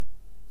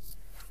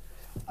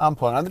I'm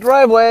pulling out the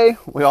driveway.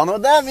 We all know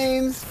what that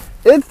means.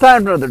 It's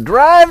time for another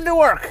drive to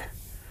work.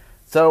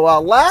 So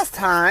last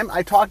time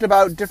I talked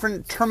about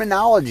different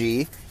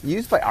terminology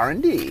used by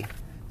R&D.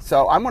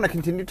 So I'm going to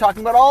continue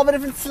talking about all the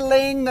different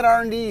slang that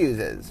R&D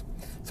uses.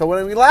 So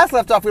when we last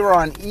left off, we were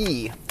on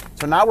E.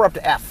 So now we're up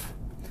to F.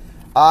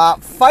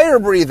 Fire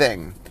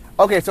breathing.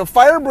 Okay, so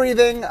fire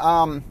breathing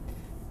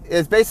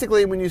is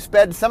basically when you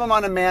spend some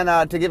amount of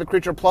mana to give a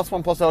creature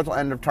 +1/+0 until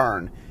end of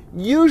turn.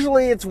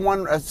 Usually it's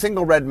a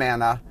single red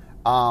mana.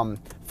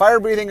 Fire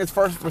breathing was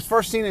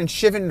first seen in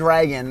Shivan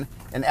Dragon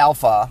in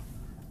Alpha.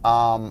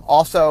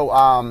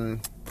 Also,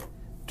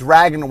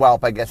 Dragon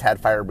Whelp, I guess, had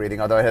fire breathing,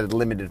 although it had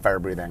limited fire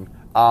breathing.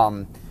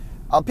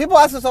 People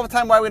ask us all the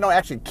time why we don't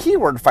actually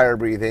keyword fire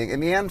breathing,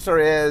 and the answer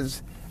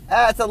is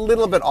it's a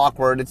little bit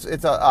awkward. It's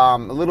a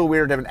little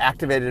weird to have an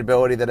activated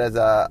ability that has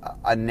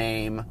a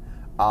name,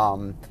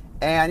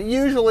 and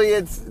usually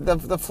it's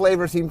the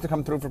flavor seems to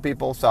come through for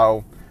people.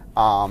 So,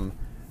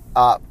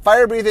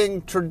 fire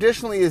breathing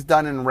traditionally is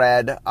done in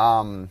red.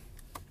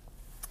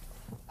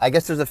 I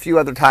guess there's a few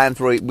other times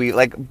where we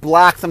like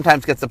black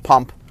sometimes gets a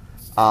pump,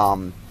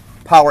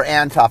 power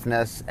and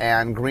toughness,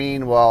 and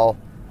green will.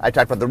 I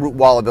talked about the root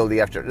wall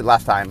ability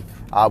last time,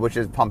 which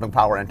is pumping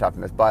power and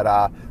toughness.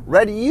 But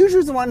red usually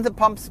is the one that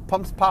pumps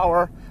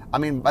power. I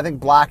mean, I think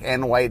black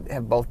and white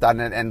have both done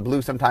it, and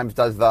blue sometimes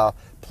does the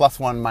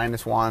 +1,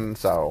 -1.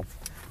 So,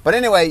 but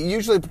anyway,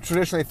 usually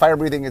traditionally fire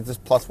breathing is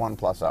just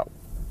 +1/+0.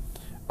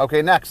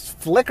 Okay, next,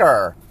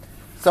 flicker.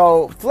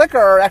 So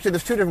flicker, actually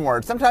there's two different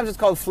words. Sometimes it's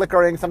called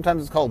flickering,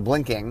 sometimes it's called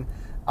blinking.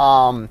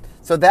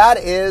 So that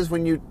is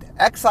when you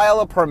exile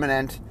a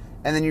permanent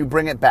and then you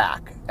bring it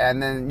back.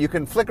 And then you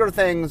can flicker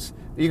things,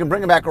 you can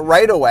bring it back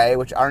right away,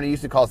 which R&D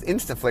usually calls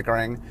instant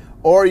flickering,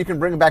 or you can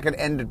bring it back at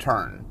end of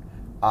turn,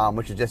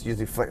 which is just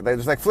usually,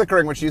 there's like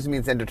flickering, which usually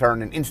means end of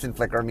turn, and instant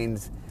flicker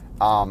means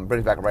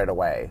brings it back right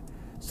away.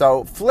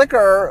 So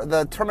flicker,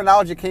 the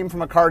terminology came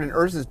from a card in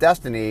Urza's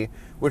Destiny,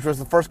 which was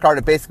the first card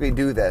to basically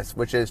do this,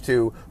 which is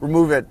to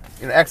remove it,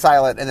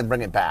 exile it, and then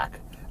bring it back.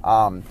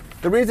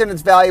 The reason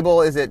it's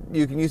valuable is that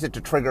you can use it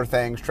to trigger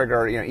things,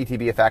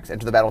 ETB effects,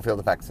 enter the battlefield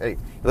effects. Hey, you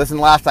listened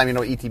last time, you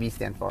know what ETB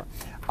stands for.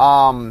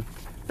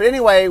 But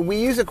anyway, we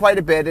use it quite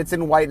a bit. It's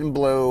in white and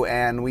blue,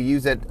 and we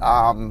use it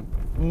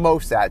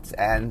most sets,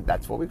 and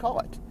that's what we call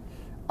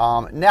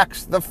it.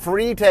 Next, the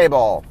free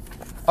table.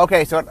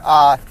 Okay,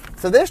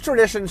 so this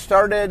tradition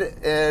started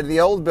in the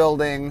old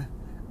building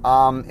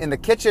in the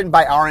kitchen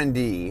by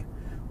R&D,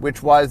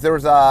 which was there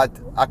was a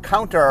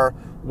counter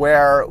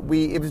where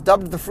it was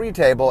dubbed the free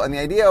table, and the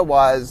idea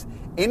was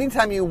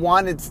anytime you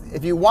wanted,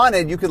 if you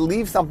wanted, you could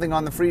leave something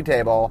on the free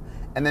table,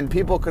 and then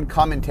people could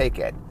come and take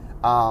it.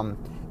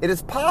 It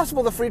is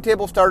possible the free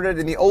table started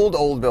in the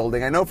old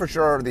building. I know for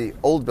sure the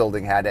old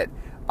building had it.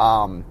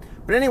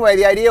 But anyway,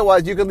 the idea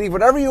was you could leave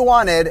whatever you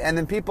wanted, and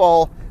then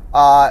people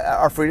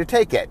are free to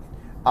take it.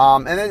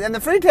 And the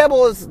free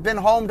table has been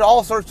home to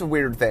all sorts of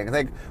weird things.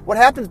 Like, what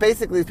happens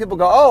basically is people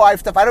go, oh, I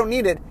have stuff, I don't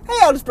need it. Hey,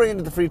 I'll just bring it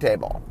to the free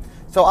table.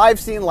 So I've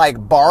seen, like,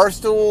 bar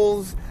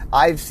stools.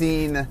 I've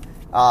seen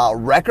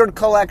record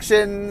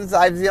collections.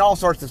 I've seen all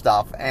sorts of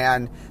stuff.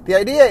 And the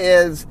idea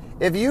is,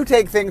 if you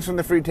take things from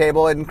the free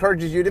table, it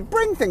encourages you to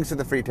bring things to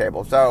the free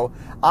table. So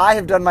I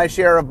have done my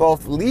share of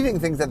both leaving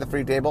things at the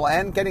free table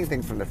and getting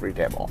things from the free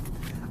table.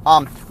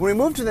 When we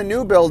moved to the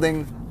new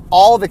building,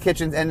 all the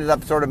kitchens ended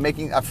up sort of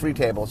making a free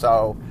table.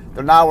 So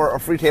there now are a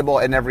free table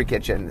in every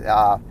kitchen.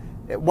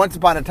 Once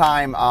upon a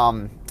time,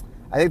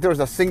 I think there was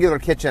a singular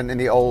kitchen in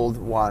the old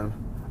one.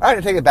 I have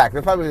to take it back.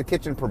 There's probably a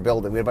kitchen per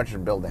building. We had a bunch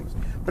of buildings.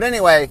 But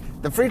anyway,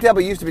 the free table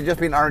used to be just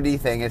be an R&D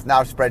thing. It's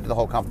now spread to the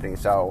whole company.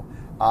 So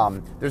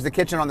there's the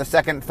kitchen on the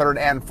 2nd, 3rd,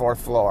 and 4th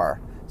floor.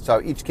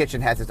 So each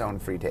kitchen has its own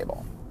free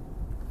table.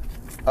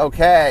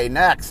 Okay,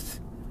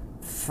 next.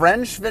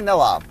 French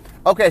vanilla.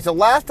 Okay, so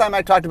last time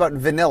I talked about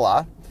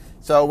vanilla.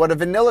 So what a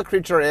vanilla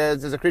creature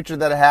is a creature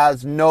that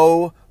has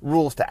no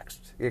rules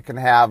text. It can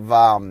have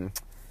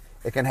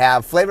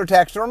flavor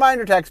text or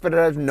reminder text, but it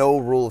has no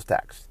rules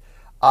text.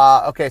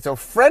 Okay, so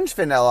French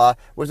vanilla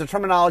was a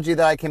terminology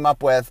that I came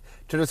up with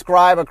to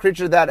describe a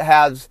creature that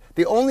has,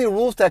 the only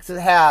rules text it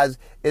has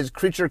is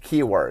creature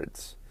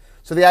keywords.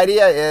 So the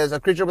idea is a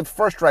creature with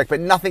first strike, but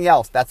nothing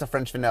else, that's a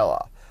French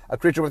vanilla. A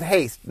creature with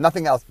haste,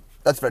 nothing else,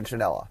 that's French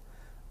vanilla.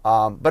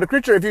 But a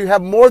creature, if you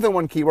have more than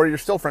one keyword, you're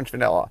still French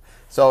vanilla.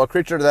 So a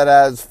creature that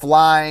has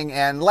flying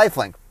and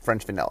lifelink,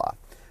 French vanilla.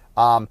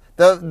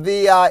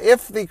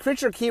 If the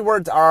creature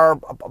keywords are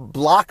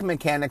block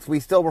mechanics, we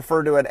still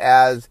refer to it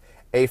as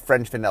a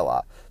French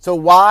vanilla. So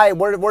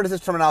where does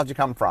this terminology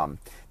come from?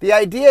 The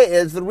idea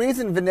is the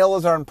reason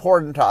vanillas are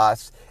important to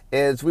us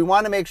is we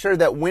want to make sure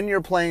that when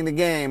you're playing the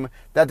game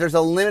that there's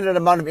a limited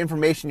amount of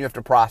information you have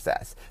to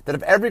process. That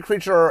if every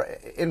creature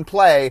in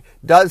play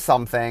does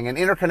something and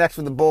interconnects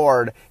with the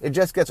board, it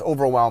just gets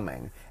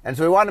overwhelming. And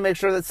so we want to make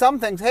sure that some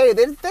things, hey,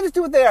 they just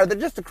do what they are. They're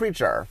just a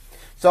creature.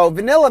 So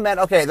vanilla meant,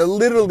 okay, they're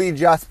literally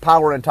just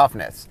power and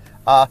toughness.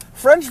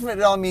 French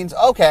vanilla means,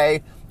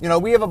 okay,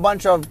 we have a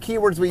bunch of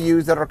keywords we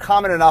use that are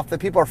common enough that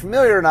people are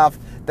familiar enough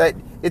that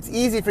it's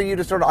easy for you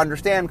to sort of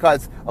understand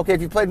because, okay,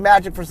 if you played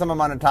Magic for some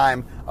amount of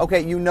time,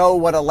 okay, you know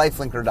what a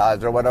lifelinker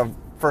does or what a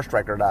first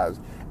striker does.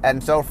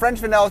 And so French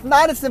vanilla is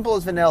not as simple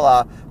as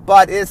vanilla,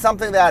 but is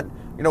something that,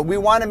 we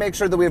want to make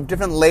sure that we have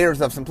different layers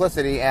of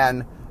simplicity.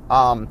 And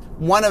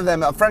one of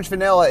them, French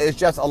vanilla, is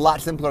just a lot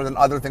simpler than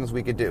other things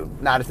we could do.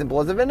 Not as simple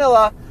as a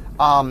vanilla,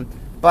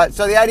 but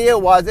so the idea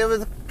was it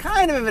was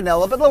kind of a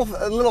vanilla, but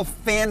a little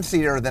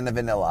fancier than a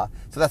vanilla.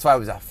 So that's why it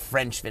was a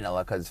French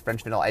vanilla, because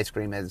French vanilla ice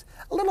cream is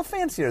a little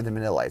fancier than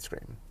vanilla ice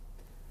cream.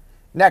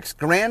 Next,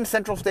 Grand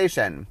Central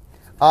Station.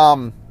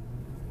 So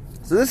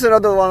this is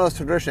another one of those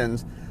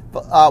traditions.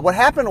 What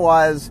happened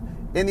was,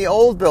 in the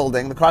old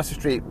building, across the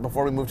street,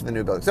 before we moved to the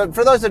new building. So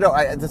for those that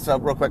don't, just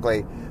real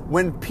quickly,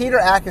 when Peter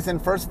Atkinson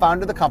first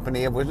founded the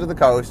company of Wizards of the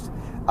Coast,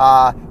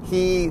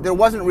 there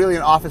wasn't really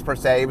an office per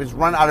se. It was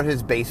run out of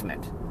his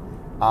basement.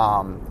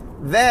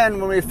 Then,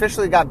 when we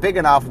officially got big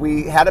enough,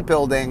 we had a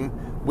building,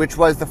 which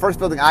was the first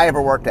building I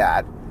ever worked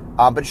at.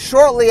 But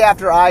shortly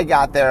after I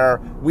got there,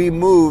 we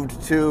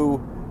moved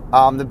to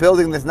the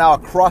building that's now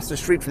across the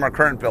street from our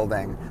current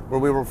building,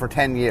 where we were for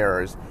 10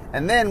 years.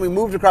 And then we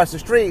moved across the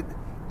street,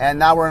 and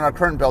now we're in our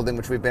current building,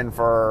 which we've been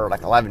for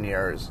like 11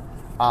 years.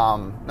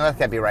 No, that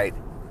can't be right.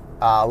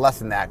 Less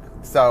than that.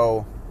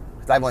 So,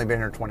 because I've only been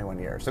here 21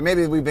 years. So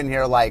maybe we've been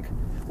here no.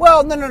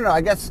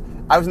 I guess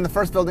I was in the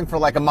first building for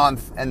like a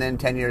month, and then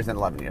 10 years and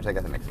 11 years. I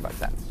guess that makes about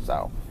sense.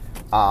 So,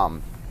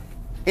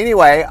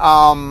 anyway,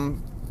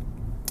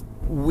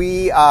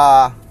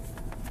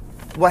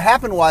 what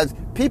happened was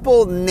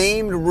people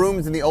named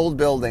rooms in the old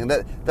building.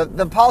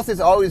 The policy has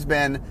always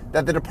been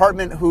that the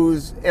department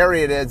whose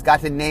area it is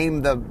got to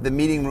name the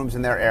meeting rooms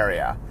in their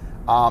area.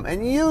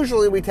 And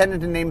usually we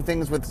tended to name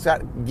things with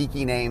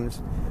geeky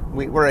names.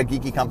 We're a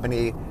geeky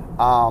company.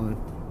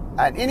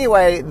 And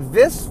anyway,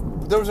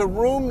 there was a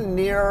room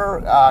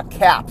near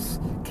Caps.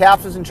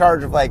 Caps was in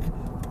charge of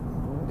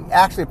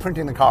actually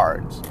printing the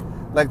cards.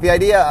 The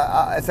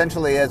idea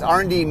essentially is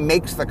R&D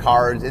makes the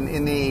cards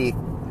in the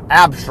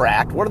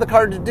abstract. What do the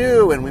cards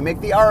do? And we make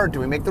the art,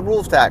 and we make the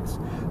rules text.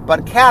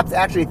 But Caps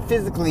actually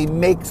physically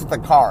makes the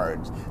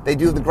cards. They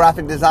do the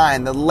graphic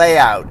design, the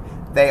layout.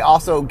 They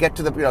also get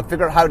to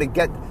figure out how to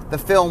get the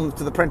film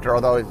to the printer,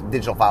 although it's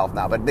digital files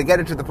now, but they get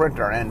it to the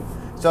printer. And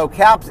so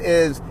Caps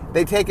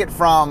they take it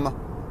from,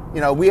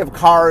 we have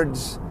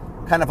cards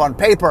kind of on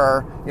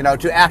paper,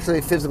 to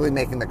actually physically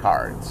making the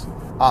cards.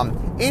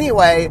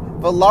 Anyway,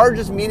 the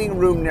largest meeting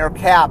room near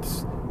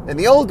Caps in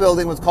the old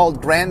building was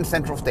called Grand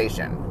Central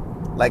Station,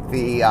 like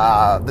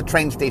the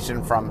train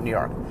station from New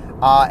York.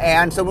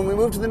 And so when we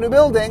moved to the new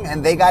building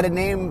and they got to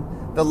name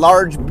the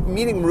large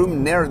meeting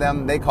room near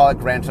them, they call it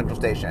Grand Central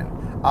Station.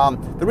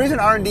 The reason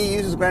R&D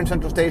uses Grand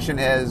Central Station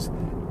is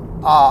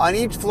on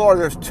each floor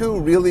there's two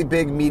really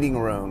big meeting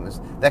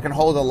rooms that can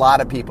hold a lot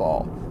of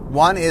people.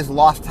 One is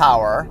Lost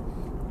Temple.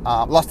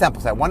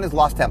 One is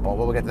Lost Temple.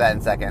 We'll get to that in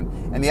a second.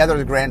 And the other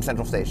is Grand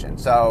Central Station.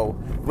 So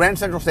Grand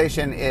Central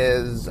Station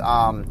is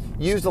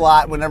used a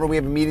lot whenever we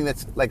have a meeting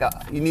that's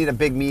you need a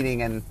big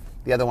meeting and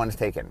the other one is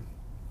taken.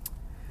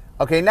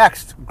 Okay,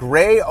 next,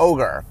 Grey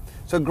Ogre.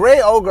 So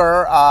Grey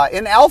Ogre,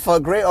 in Alpha,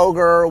 Grey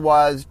Ogre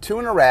was 2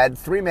 and a red,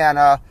 3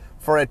 mana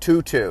for a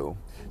 2/2.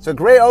 So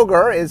Grey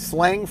Ogre is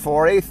slang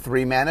for a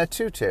 3 mana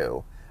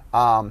 2/2.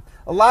 A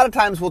lot of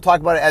times we'll talk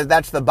about it as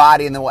that's the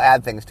body and then we'll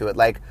add things to it,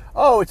 like,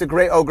 oh, it's a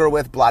Grey Ogre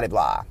with blah,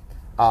 blah,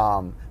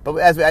 blah. But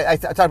as I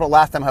talked about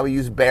last time how we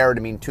use bear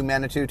to mean 2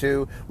 mana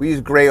 2/2, we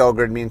use Grey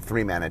Ogre to mean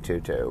 3 mana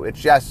 2/2. It's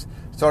just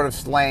sort of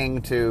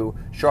slang to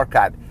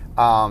shortcut.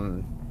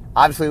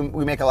 Obviously,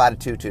 we make a lot of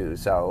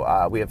 2/2s,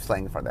 so we have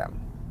slang for them.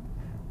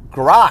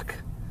 Grok.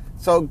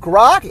 So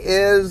Grok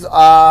is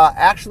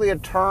actually a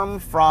term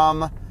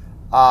from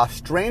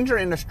Stranger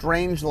in a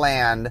Strange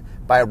Land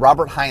by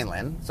Robert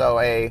Heinlein. So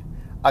a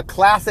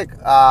classic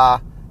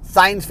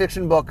science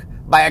fiction book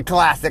by a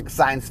classic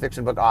science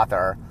fiction book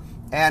author.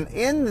 And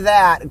in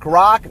that,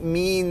 Grok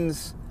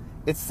means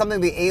it's something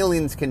the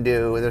aliens can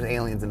do. There's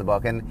aliens in the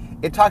book. And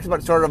it talks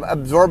about sort of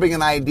absorbing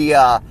an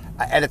idea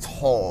at its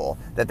whole,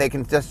 that they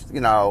can just,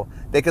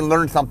 they can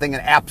learn something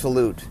in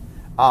absolute.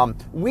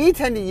 We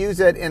tend to use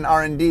it in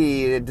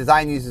R&D,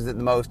 design uses it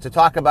the most, to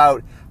talk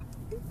about,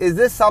 is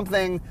this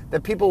something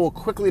that people will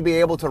quickly be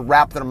able to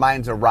wrap their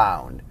minds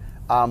around?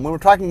 When we're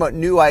talking about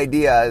new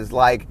ideas,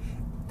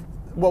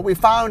 what we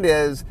found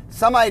is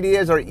some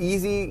ideas are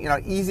easy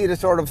to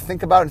sort of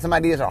think about, and some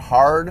ideas are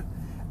hard.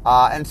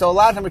 And so a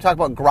lot of times we talk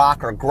about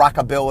grok or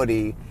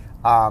grokability.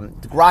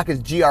 Grok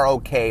is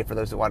Grok for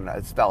those who want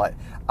to spell it.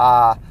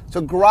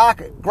 So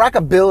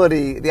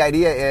grokability, the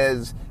idea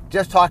is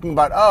just talking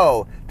about,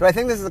 do I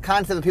think this is a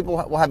concept that people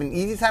will have an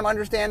easy time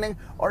understanding,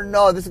 or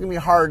no, this is going to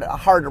be hard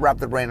to wrap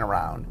their brain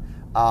around.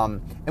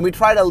 And we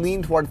try to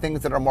lean toward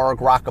things that are more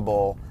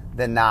grokable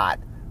than not.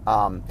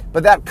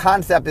 But that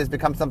concept has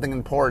become something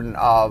important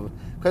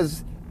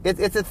because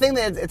it's a thing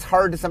that it's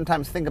hard to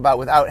sometimes think about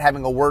without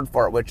having a word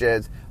for it, which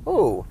is,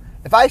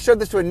 if I showed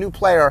this to a new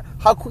player,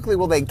 how quickly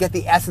will they get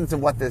the essence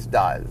of what this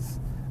does?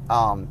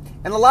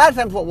 And a lot of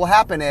times what will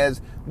happen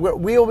is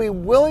we'll be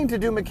willing to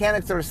do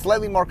mechanics that are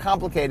slightly more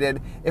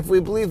complicated if we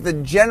believe the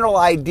general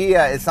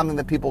idea is something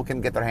that people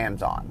can get their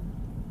hands on.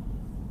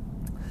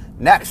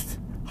 Next,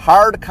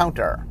 hard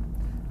counter.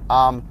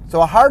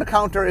 So a hard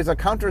counter is a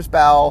counter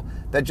spell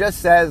that just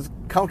says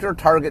counter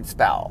target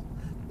spell.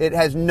 It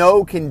has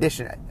no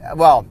condition.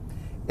 Well,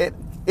 it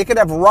could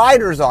have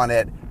riders on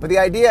it, but the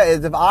idea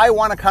is if I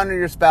want to counter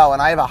your spell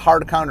and I have a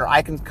hard counter,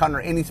 I can counter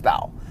any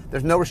spell.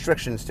 There's no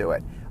restrictions to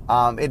it.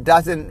 It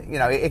doesn't,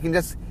 it can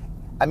just,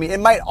 it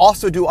might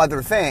also do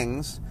other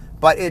things,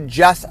 but it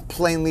just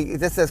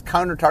says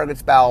counter target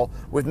spell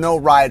with no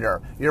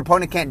rider. Your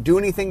opponent can't do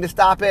anything to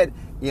stop it.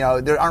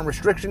 There aren't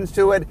restrictions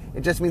to it.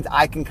 It just means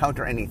I can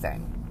counter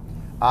anything.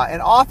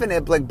 And often,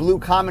 like blue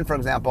common, for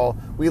example,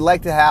 we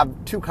like to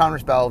have 2 counter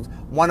spells,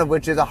 one of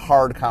which is a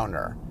hard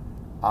counter.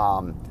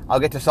 I'll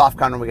get to soft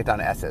counter when we get down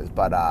to S's.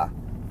 But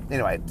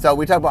anyway, so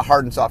we talk about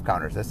hard and soft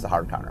counters. This is a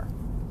hard counter.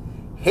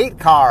 Hate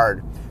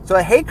card. So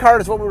a hate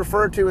card is what we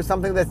refer to as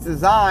something that's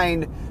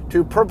designed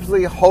to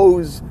purposely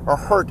hose or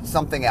hurt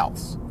something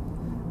else.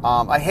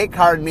 A hate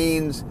card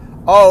means,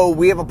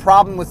 we have a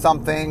problem with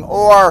something,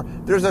 or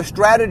there's a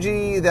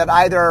strategy that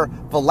either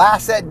the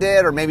last set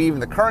did or maybe even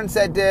the current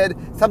set did,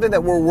 something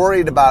that we're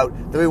worried about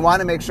that we want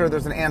to make sure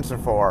there's an answer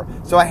for.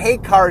 So a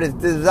hate card is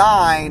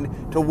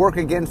designed to work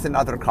against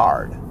another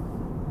card.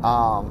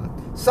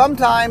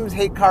 Sometimes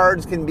hate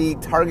cards can be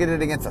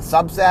targeted against a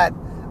subset,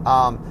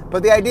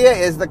 but the idea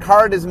is the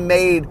card is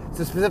made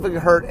to specifically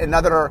hurt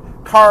another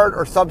card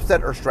or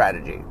subset or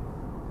strategy.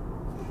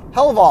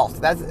 Hell Vault,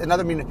 that's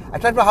another meaning. I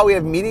talked about how we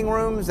have meeting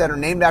rooms that are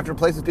named after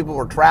places people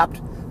were trapped.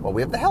 Well,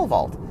 we have the Hell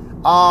Vault.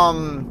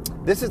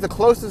 This is the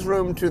closest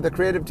room to the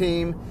creative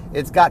team.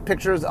 It's got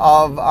pictures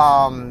of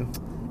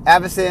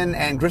Avacyn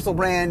and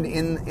Griselbrand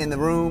in the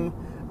room.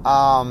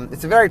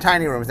 It's a very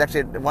tiny room. It's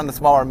actually one of the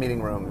smaller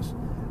meeting rooms.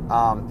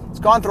 It's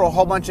gone through a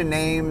whole bunch of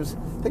names.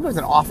 I think it was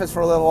an office for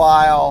a little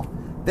while.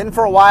 Then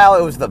for a while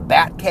it was the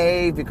Bat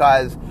Cave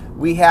because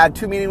we had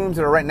 2 meeting rooms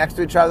that were right next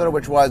to each other,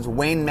 which was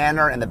Wayne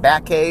Manor and the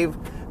Bat Cave.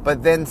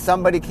 But then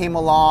somebody came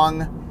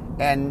along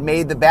and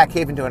made the Bat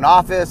Cave into an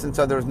office, and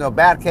so there was no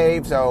Bat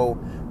Cave, so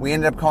we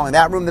ended up calling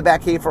that room the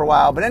Bat Cave for a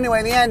while. But anyway,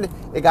 in the end,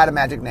 it got a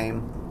magic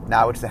name.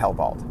 Now it's the Hell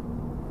Vault.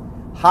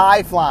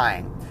 High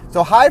flying.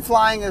 So high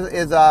flying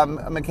is a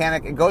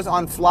mechanic. It goes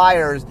on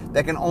flyers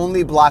that can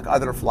only block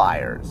other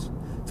flyers.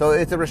 So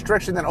it's a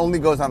restriction that only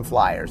goes on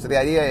flyers. So the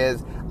idea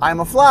is, I'm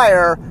a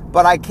flyer,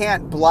 but I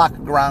can't block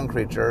ground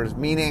creatures,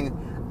 meaning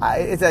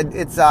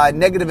it's a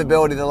negative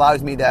ability that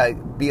allows me to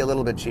be a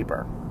little bit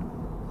cheaper.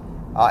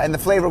 And the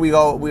flavor we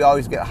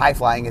always get high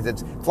flying is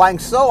it's flying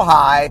so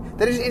high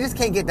that it just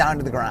can't get down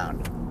to the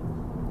ground.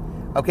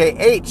 Okay,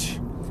 H.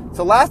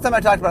 So last time I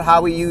talked about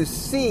how we use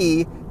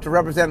C to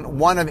represent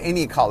one of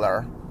any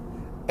color.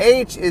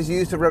 H is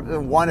used to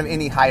represent one of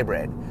any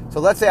hybrid. So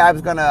let's say I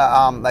was going to,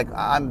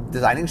 I'm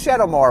designing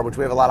Shadowmoor, which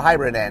we have a lot of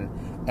hybrid in,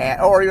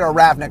 or you're a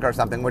Ravnik or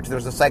something, which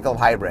there's a cycle of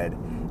hybrid.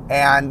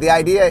 And the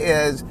idea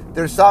is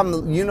there's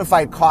some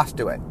unified cost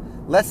to it.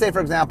 Let's say, for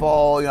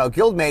example,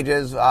 guild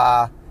mages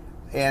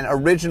in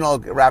original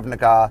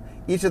Ravnica,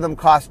 each of them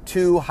cost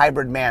 2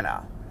 hybrid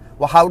mana.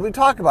 Well, how would we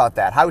talk about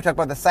that? How would we talk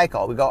about the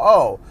cycle? We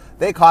go,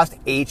 they cost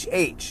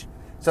HH.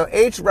 So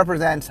H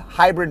represents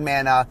hybrid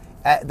mana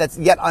that's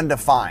yet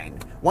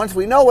undefined. Once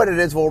we know what it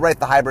is, we'll write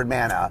the hybrid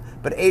mana.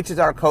 But H is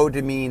our code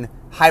to mean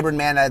hybrid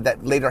mana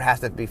that later has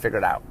to be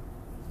figured out.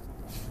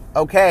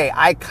 Okay,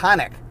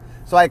 iconic.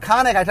 So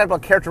iconic, I talked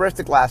about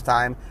characteristic last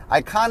time.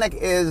 Iconic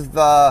is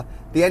the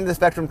end of the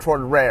spectrum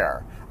toward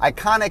rare.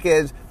 Iconic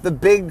is the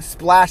big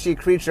splashy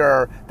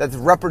creature that's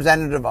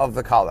representative of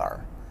the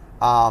color.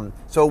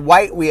 So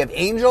white, we have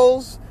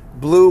angels.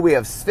 Blue, we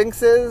have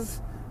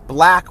sphinxes.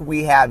 Black,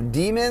 we have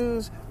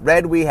demons.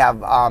 Red, we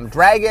have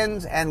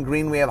dragons. And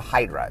green, we have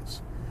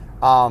hydras.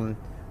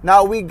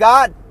 Now, we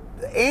got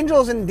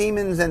angels and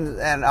demons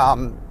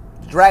and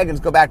dragons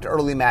go back to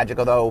early Magic,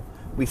 although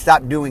we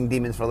stopped doing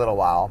demons for a little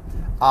while.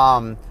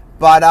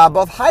 But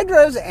both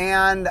hydras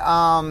and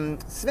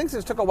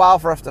sphinxes took a while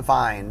for us to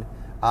find.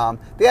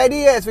 The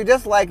idea is we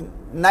just like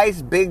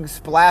nice, big,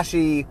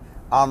 splashy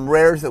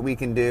rares that we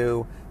can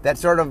do that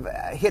sort of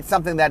hit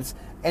something that's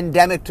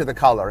endemic to the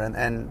color.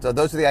 And so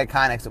those are the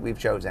iconics that we've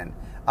chosen.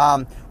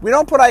 We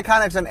don't put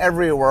iconics in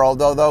every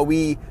world, although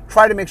we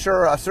try to make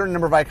sure a certain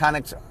number of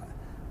iconics,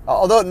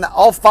 although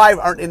all 5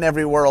 aren't in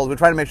every world, we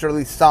try to make sure at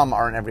least some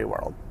are in every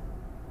world.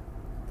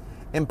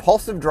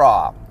 Impulsive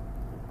Draw.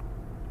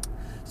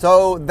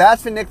 So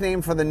that's the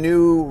nickname for the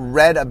new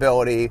red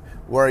ability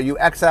where you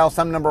exile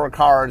some number of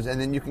cards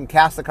and then you can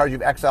cast the cards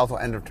you've exiled till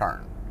end of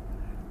turn.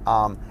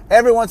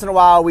 Every once in a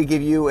while we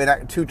give you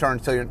 2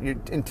 turns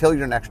until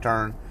your next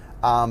turn,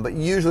 but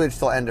usually it's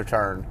till end of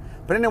turn.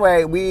 But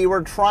anyway, we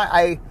were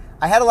I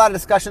had a lot of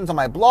discussions on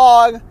my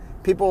blog.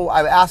 People,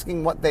 I was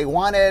asking what they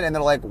wanted, and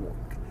they're like,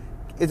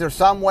 is there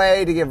some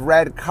way to give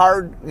red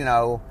card,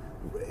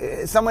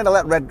 some way to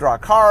let red draw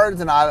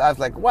cards? And I was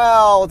like,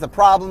 well, it's a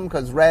problem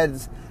because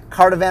red's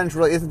card advantage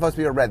really isn't supposed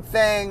to be a red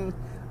thing.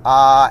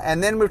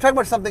 And then we were talking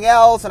about something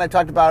else, and I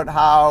talked about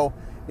how,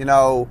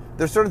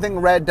 there's certain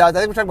things red does. I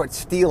think we were talking about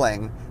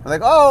stealing. I'm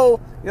like,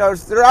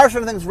 there are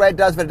certain things red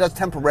does, but it does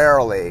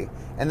temporarily.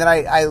 And then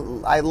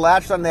I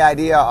latched on the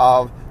idea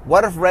of,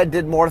 what if red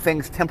did more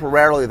things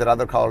temporarily that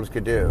other colors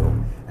could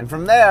do? And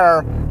from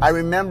there, I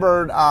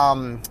remembered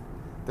there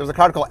was a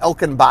card called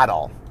Elkin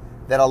Bottle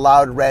that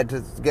allowed red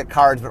to get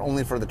cards, but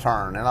only for the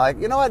turn. And I'm like,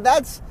 you know what,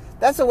 that's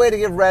a way to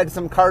give red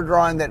some card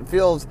drawing that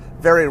feels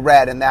very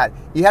red, and that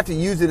you have to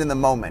use it in the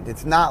moment.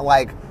 It's not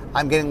like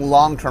I'm getting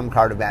long-term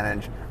card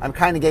advantage. I'm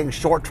kind of getting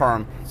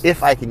short-term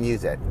if I can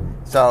use it.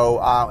 So,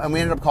 and we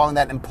ended up calling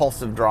that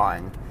impulsive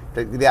drawing.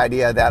 The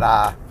idea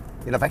that,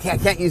 if I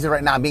can't use it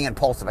right now, I'm being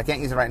impulsive. I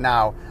can't use it right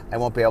now, I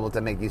won't be able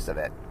to make use of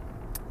it.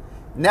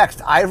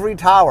 Next, Ivory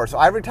Tower. So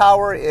Ivory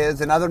Tower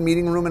is another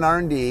meeting room in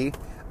R&D.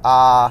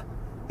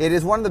 It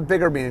is one of the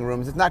bigger meeting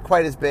rooms. It's not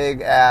quite as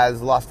big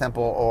as Lost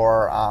Temple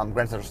or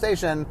Grand Central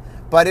Station,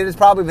 but it is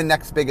probably the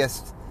next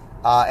biggest.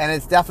 And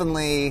it's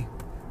definitely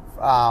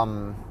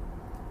a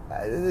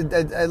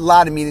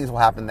lot of meetings will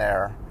happen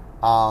there.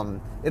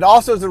 It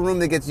also is a room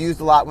that gets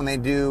used a lot when they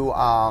do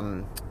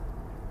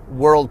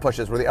world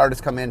pushes, where the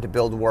artists come in to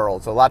build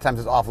worlds. So a lot of times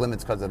it's off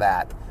limits because of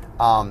that.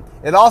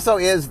 It also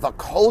is the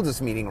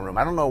coldest meeting room.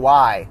 I don't know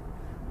why.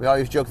 We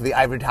always joke that the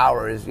Ivory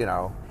Tower is,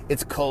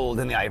 it's cold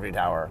in the Ivory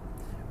Tower.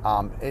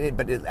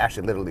 But it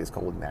actually literally is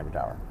cold in the Ivory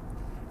Tower.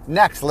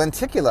 Next,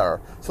 lenticular.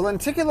 So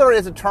lenticular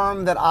is a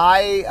term that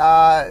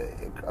I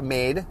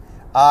made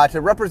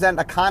to represent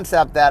a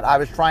concept that I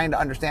was trying to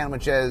understand,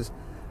 which is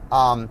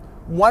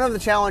one of the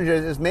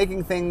challenges is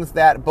making things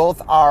that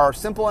both are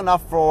simple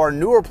enough for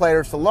newer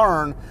players to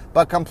learn,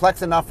 but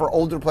complex enough for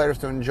older players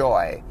to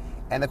enjoy.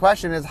 And the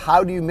question is,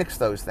 how do you mix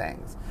those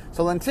things?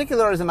 So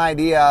lenticular is an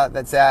idea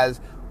that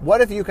says, what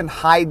if you can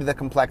hide the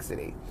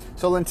complexity?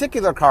 So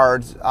lenticular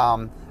cards,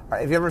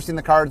 have you ever seen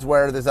the cards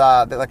where there's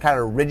like kind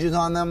of ridges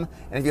on them?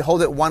 And if you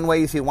hold it one way,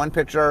 you see one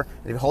picture.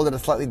 And if you hold it a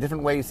slightly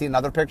different way, you see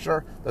another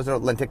picture. Those are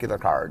lenticular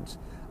cards.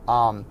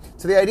 So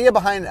the idea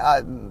behind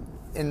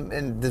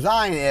in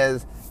design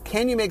is,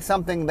 can you make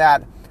something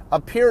that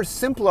appears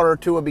simpler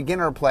to a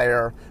beginner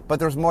player, but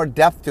there's more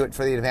depth to it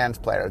for the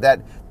advanced player?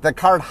 That the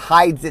card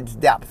hides its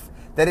depth.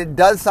 That it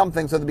does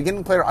something so the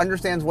beginning player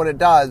understands what it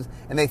does,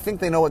 and they think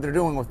they know what they're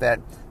doing with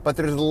it, but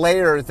there's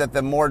layers that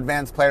the more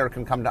advanced player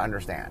can come to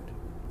understand.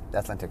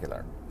 That's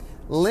lenticular.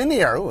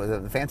 Linear,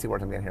 the fancy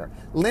word I'm getting here.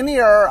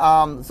 Linear,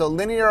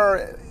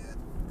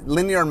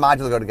 linear and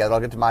modular go together. I'll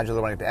get to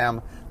modular when I get to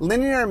M.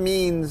 Linear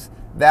means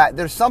that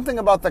there's something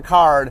about the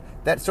card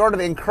that sort of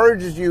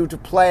encourages you to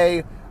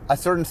play a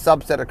certain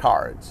subset of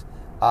cards.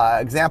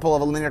 Example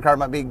of a linear card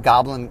might be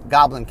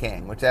Goblin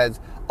King, which says,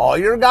 all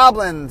your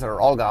goblins, or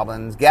all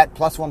goblins, get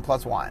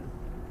 +1/+1.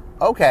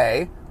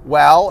 Okay,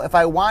 well, if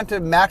I want to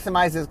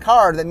maximize this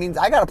card, that means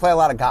I got to play a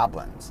lot of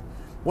goblins.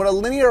 What a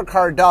linear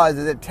card does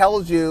is it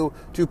tells you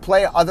to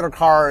play other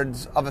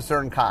cards of a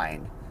certain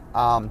kind.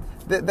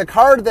 The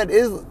card that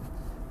is,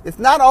 it's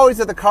not always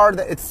that the card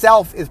that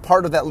itself is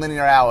part of that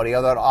linearity,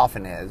 although it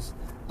often is.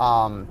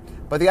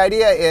 But the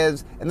idea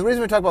is, and the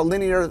reason we talk about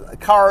linear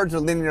cards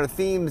or linear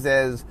themes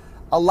is,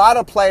 a lot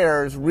of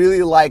players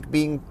really like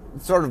being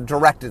sort of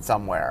directed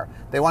somewhere.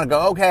 They want to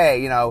go,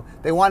 okay,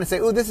 they want to say,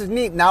 ooh, this is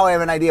neat, now I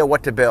have an idea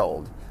what to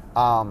build.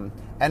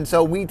 And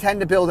so we tend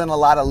to build in a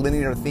lot of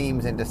linear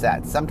themes into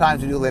sets.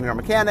 Sometimes we do linear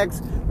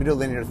mechanics, we do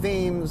linear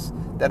themes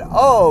that,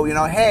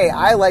 hey,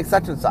 I like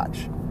such and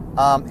such.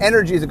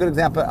 Energy is a good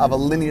example of a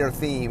linear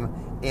theme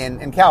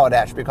in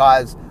Kaladesh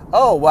because,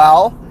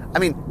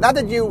 not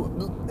that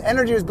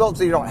energy is built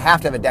so you don't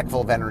have to have a deck full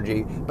of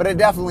energy, but it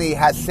definitely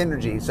has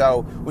synergy.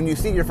 So when you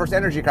see your first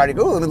energy card, you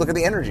go, ooh, let me look at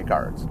the energy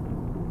cards.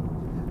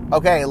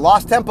 Okay,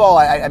 Lost Temple,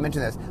 I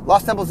mentioned this.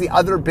 Lost Temple is the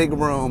other big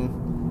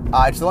room.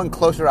 It's the one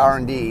closer to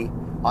R&D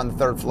on the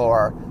third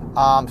floor.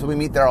 So we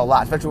meet there a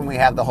lot, especially when we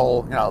have the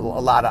whole, a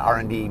lot of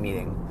R&D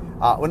meeting.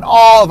 When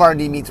all of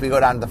R&D meets, we go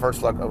down to the first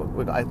floor.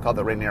 I call it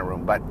the Rainier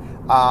room. But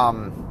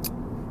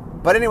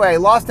anyway,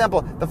 Lost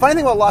Temple. The funny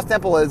thing about Lost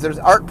Temple is there's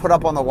art put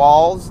up on the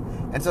walls.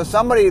 And so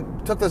somebody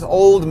took this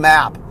old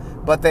map,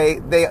 but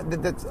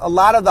a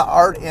lot of the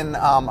art in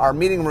our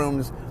meeting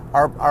rooms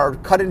are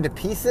cut into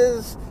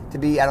pieces to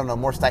be,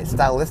 more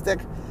stylistic.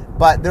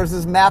 But there's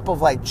this map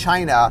of like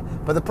China,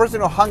 but the person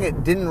who hung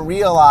it didn't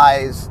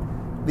realize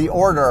the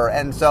order,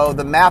 and so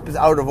the map is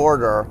out of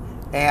order.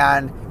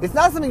 And it's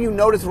not something you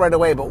notice right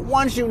away, but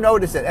once you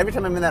notice it, every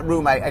time I'm in that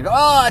room, I go,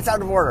 oh, it's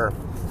out of order.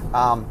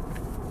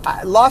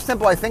 Lost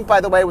Temple, I think,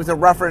 by the way, was a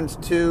reference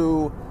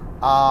to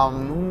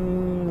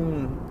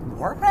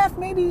Warcraft,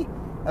 maybe?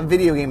 A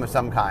video game of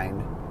some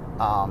kind.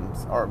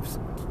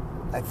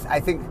 I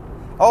think,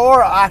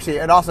 or actually,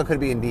 it also could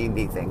be a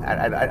D&D thing.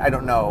 I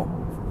don't know.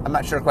 I'm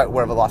not sure quite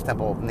where the Lost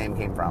Temple name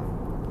came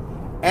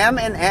from. M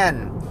and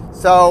N.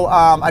 So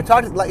I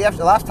talked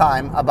last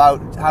time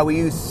about how we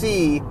use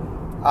C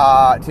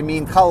to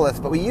mean colorless,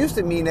 but we used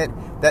to mean it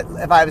that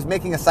if I was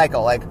making a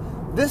cycle, like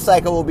this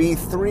cycle will be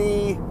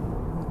 3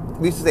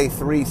 we used to say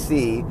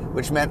 3C,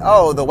 which meant,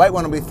 oh, the white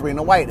one will be 3 in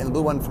the white and the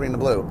blue one 3 in the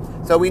blue.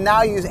 So we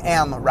now use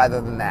M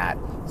rather than that.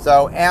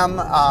 So M,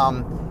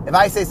 if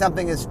I say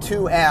something is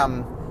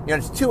 2M,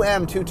 it's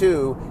 2M,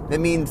 2, that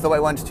means the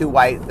white one's 2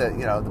 white, the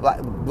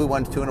blue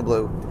one's 2 and a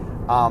blue.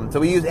 So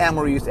we use M,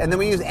 and then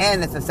we use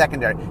N as the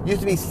secondary. It used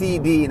to be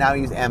CD, now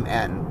we use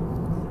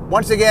MN.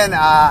 Once again,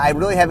 I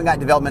really haven't got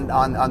development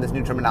on this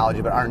new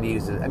terminology, but R&D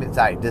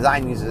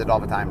design uses it all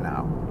the time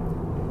now.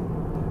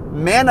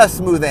 Mana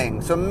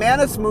smoothing. So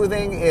mana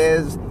smoothing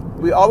is,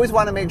 we always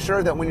want to make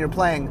sure that when you're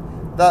playing,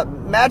 the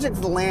Magic's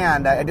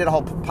land, I did a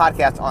whole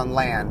podcast on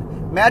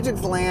land.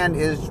 Magic's land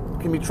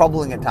can be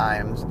troubling at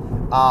times.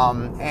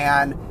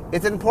 And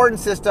it's an important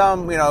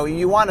system.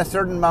 You want a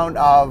certain amount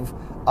of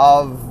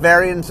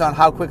variance on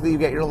how quickly you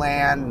get your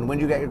land and when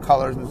you get your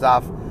colors and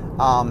stuff.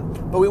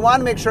 But we want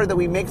to make sure that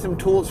we make some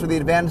tools for the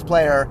advanced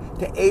player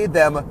to aid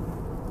them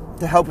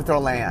to help with their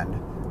land.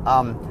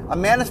 A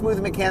mana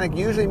smoothing mechanic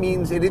usually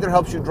means it either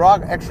helps you draw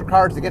extra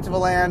cards to get to the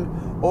land,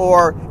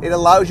 or it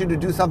allows you to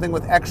do something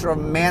with extra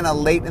mana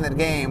late in the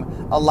game,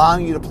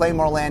 allowing you to play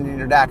more land in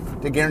your deck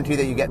to guarantee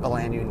that you get the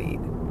land you need.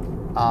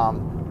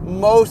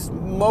 Most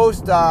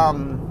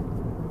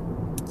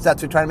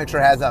sets we try to make sure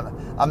it has a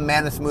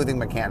mana smoothing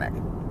mechanic.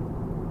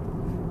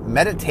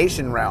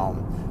 Meditation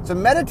Realm. So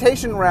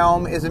Meditation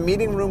Realm is a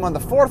meeting room on the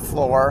 4th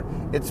floor.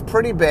 It's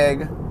pretty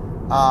big.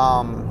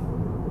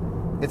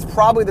 It's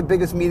probably the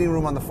biggest meeting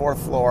room on the 4th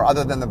floor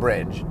other than the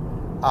bridge.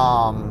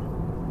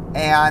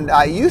 And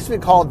it used to be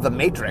called The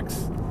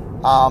Matrix.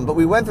 But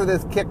we went through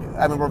this kick.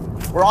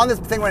 We're on this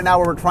thing right now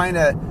where we're trying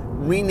to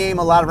rename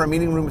a lot of our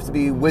meeting rooms to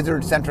be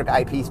wizard-centric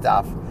IP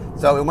stuff.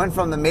 So it went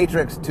from The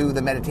Matrix to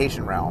the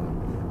Meditation Realm.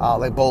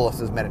 Like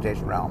Bolas's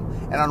Meditation Realm.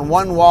 And on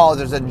one wall,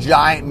 there's a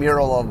giant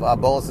mural of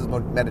Bolas's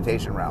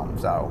Meditation Realm.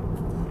 So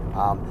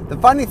the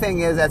funny thing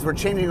is, as we're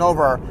changing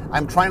over,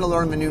 I'm trying to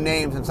learn the new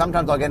names, and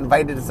sometimes I'll get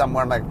invited to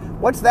somewhere. I'm like,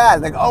 what's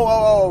that? And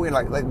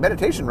like, like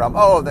Meditation Realm.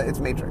 It's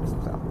Matrix.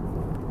 So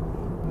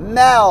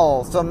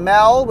Mel. So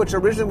Mel, which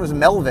originally was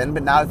Melvin,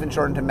 but now it's been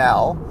shortened to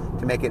Mel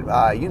to make it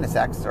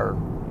unisex, or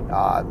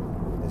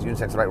is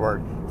unisex the right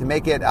word? To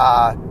make it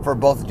for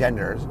both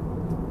genders.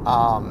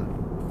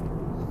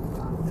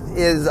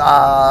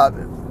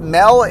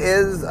 Mel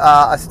is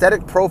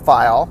aesthetic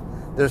profile.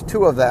 There's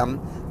 2 of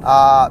them.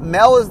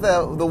 Mel is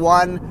the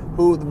one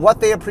who, what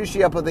they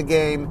appreciate of the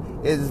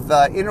game is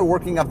the inner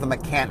working of the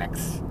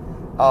mechanics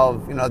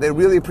of, they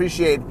really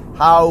appreciate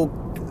how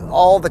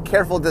all the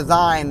careful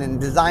design and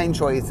design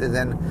choices,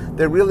 and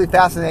they're really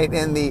fascinated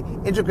in the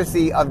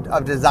intricacy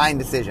of design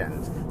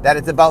decisions, that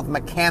it's about the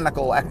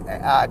mechanical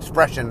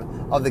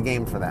expression of the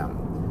game for them.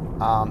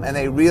 And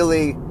they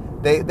really,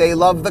 they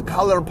love the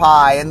color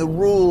pie and the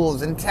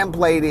rules and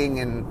templating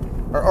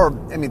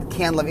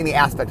can love any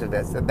aspect of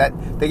this. That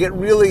they get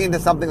really into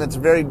something that's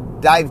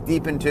dives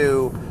deep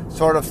into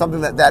sort of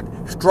something that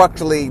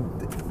structurally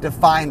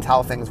defines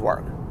how things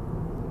work.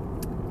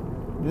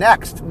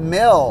 Next,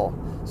 mill.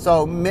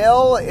 So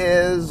mill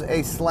is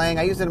a slang.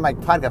 I use it in my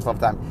podcast all the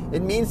time.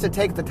 It means to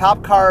take the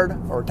top card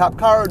or top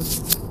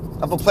cards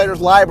of a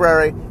player's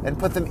library and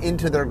put them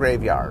into their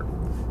graveyard.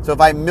 So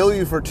if I mill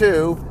you for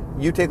 2,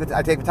 I take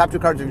the top 2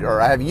 cards,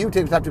 or I have you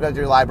take the top 2 cards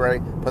of your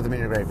library, put them in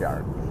your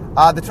graveyard.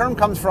 The term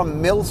comes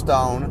from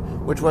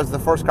millstone, which was the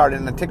first card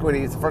in antiquity.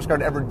 It's the first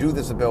card to ever do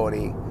this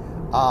ability.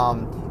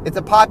 It's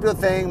a popular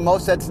thing.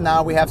 Most sets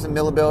now we have some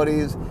mill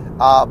abilities.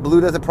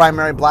 Blue does the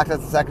primary, black does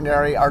the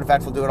secondary.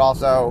 Artifacts will do it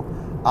also.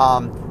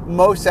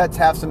 Most sets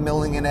have some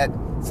milling in it.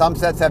 Some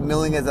sets have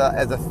milling as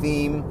a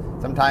theme.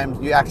 Sometimes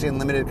you actually in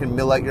limited can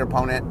mill out your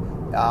opponent.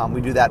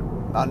 We do that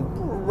on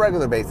a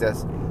regular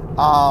basis.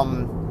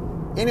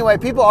 Anyway,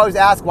 people always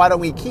ask, why don't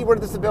we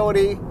keyword this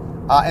ability?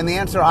 And the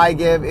answer I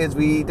give is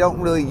we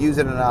don't really use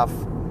it enough.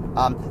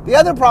 The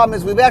other problem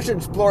is we've actually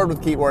explored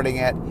with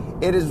keywording it.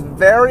 It is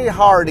very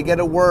hard to get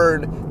a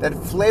word that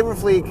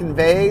flavorfully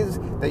conveys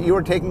that you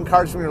are taking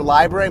cards from your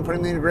library and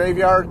putting them in your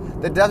graveyard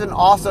that doesn't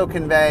also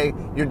convey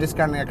you're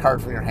discarding a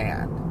card from your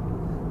hand.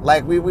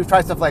 Like we've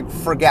tried stuff like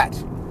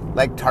forget.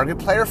 Like target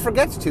player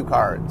forgets 2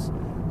 cards.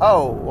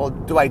 Oh, well,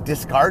 do I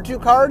discard 2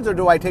 cards or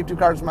do I take 2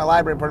 cards from my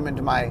library and put them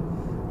into my...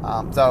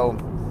 So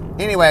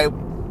anyway,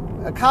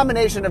 a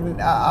combination of...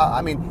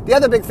 the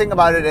other big thing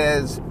about it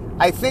is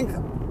I think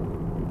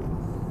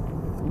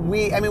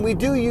we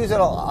do use it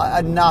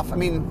enough.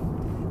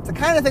 It's the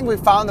kind of thing we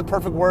found the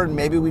perfect word, and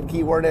maybe we'd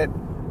keyword it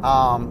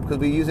because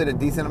we use it a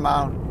decent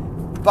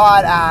amount.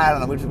 But I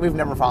don't know. We've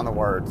never found the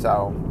word,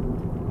 so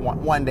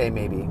one day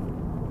maybe.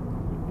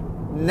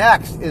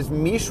 Next is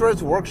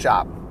Mishra's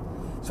Workshop.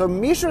 So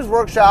Mishra's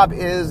Workshop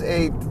is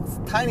a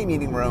tiny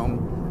meeting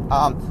room.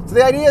 So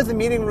the idea is the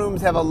meeting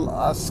rooms have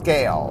a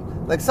scale.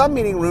 Like some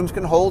meeting rooms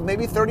can hold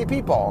maybe 30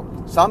 people.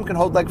 Some can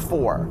hold like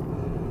 4.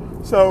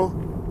 So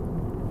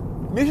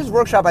Mishra's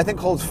Workshop I think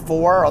holds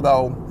 4,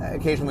 although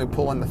occasionally we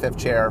pull in the 5th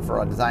chair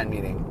for a design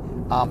meeting.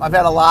 I've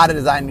had a lot of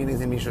design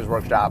meetings in Mishra's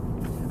Workshop.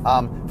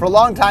 For a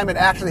long time it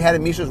actually had a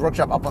Mishra's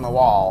Workshop up on the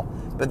wall,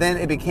 but then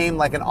it became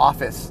like an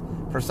office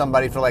for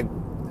somebody for like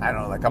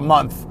a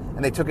month,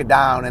 and they took it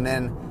down, and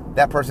then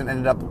that person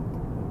ended up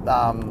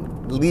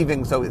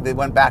leaving, so they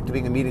went back to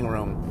being a meeting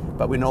room.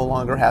 But we no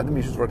longer have the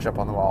Mises Workshop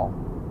on the wall.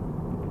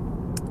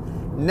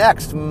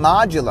 Next,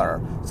 modular.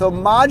 So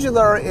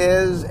modular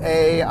is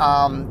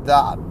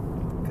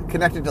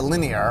connected to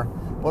linear.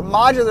 What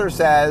modular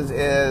says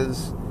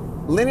is,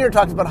 linear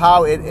talks about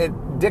how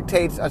it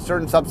dictates a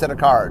certain subset of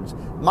cards.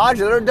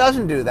 Modular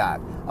doesn't do that.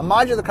 A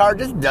modular card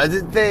just does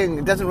its thing.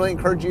 It doesn't really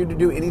encourage you to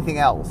do anything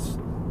else.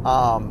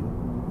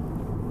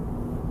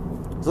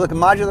 So like a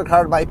modular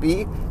card might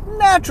be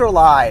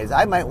naturalize.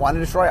 I might want to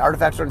destroy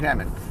artifacts or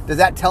enchantment. Does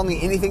that tell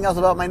me anything else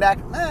about my deck?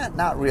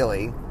 Not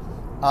really.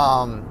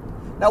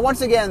 Now,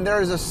 once again,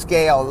 there is a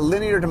scale.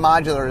 Linear to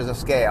modular is a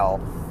scale,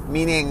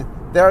 meaning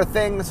there are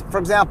things, for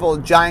example,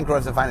 Giant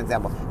Growth is a fine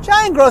example.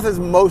 Giant Growth is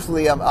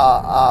mostly a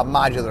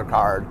modular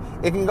card.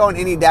 It can go in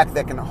any deck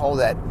that can hold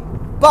it.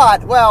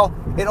 But, well,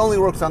 it only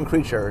works on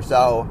creatures,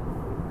 so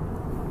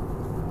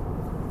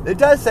it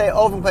does say,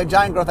 oh, if I play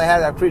Giant Growth, I had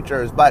to have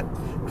creatures, but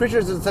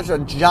creatures is such a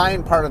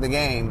giant part of the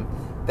game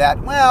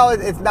that, well,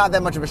 it's not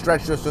that much of a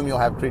stretch to assume you'll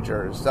have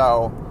creatures.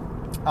 So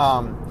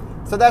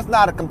that's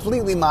not a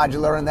completely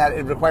modular in that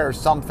it requires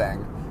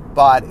something,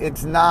 but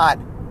it's not,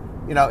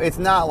 it's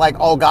not like,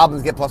 oh,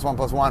 goblins get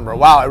 +1/+1, or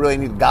wow, I really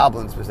need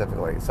goblins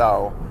specifically.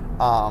 So,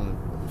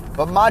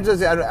 but modular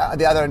is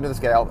the other end of the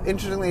scale.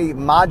 Interestingly,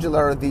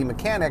 modular, the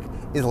mechanic,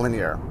 is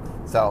linear.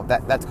 So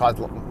that's caused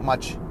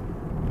much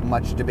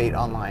debate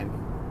online.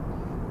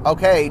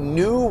 Okay,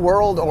 New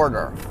World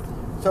Order.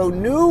 So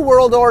New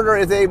World Order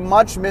is a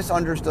much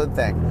misunderstood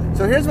thing.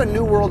 So here's what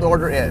New World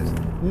Order is.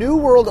 New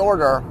World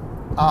Order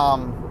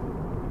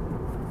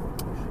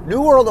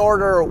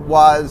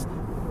was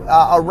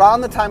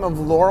around the time of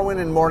Lorwyn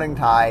and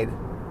Morningtide.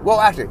 Well,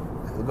 actually,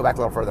 we'll go back a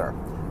little further.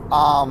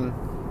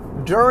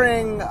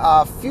 During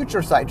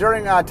Future Sight,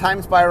 during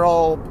Time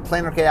Spiral,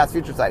 Planar Chaos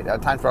Future Sight,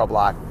 Time Spiral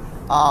block,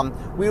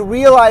 we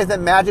realized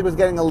that Magic was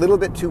getting a little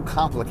bit too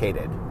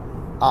complicated,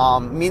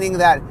 meaning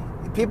that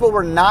people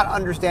were not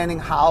understanding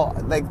how,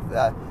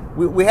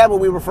 we had what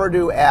we refer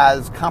to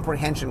as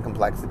comprehension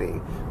complexity,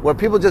 where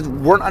people just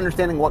weren't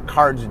understanding what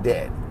cards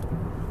did.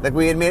 Like,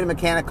 we had made a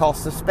mechanic called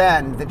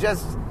Suspend that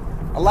just,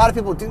 a lot of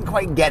people didn't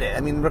quite get it. I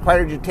mean, it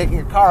required you taking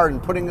a card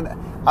and putting it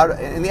out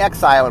in the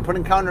exile and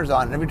putting counters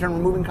on, and every turn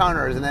removing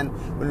counters, and then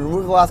when you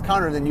remove the last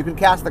counter, then you can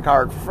cast the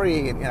card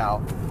free, and,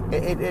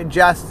 it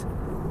just,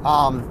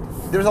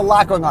 there's a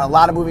lot going on, a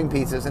lot of moving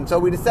pieces, and so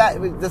we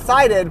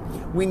decided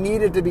we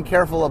needed to be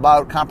careful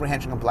about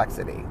comprehension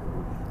complexity.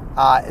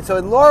 So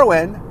in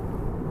Lorwyn,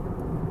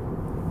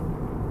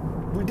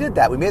 we did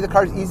that. We made the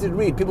cards easy to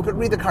read. People could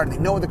read the card and they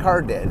know what the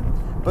card did.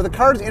 But the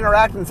cards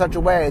interact in such a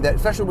way that,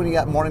 especially when you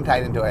got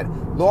Morningtide into it,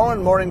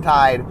 Lorwyn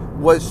Morningtide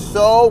was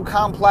so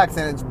complex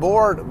in its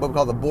board, what we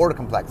call the board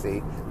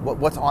complexity,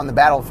 what's on the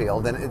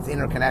battlefield and its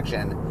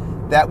interconnection,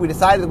 that we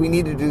decided that we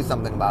needed to do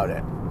something about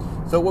it.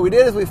 So what we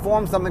did is we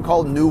formed something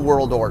called New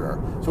World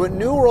Order. So in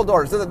New World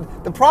Order, so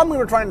the problem we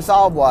were trying to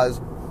solve was,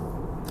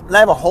 and I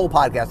have a whole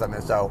podcast on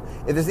this, so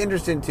if it's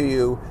interesting to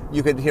you,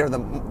 you could hear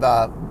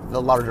the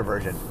larger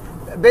version.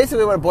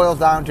 Basically what it boils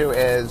down to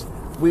is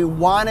we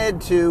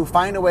wanted to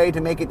find a way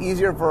to make it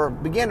easier for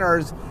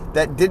beginners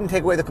that didn't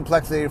take away the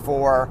complexity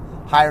for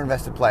higher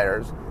invested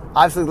players.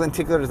 Obviously,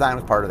 lenticular design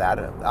was part of that.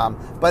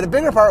 But a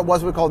bigger part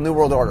was what we call New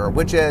World Order,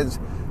 which is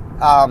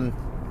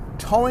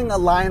towing a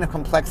line of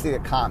complexity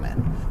at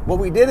common. What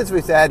we did is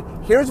we said,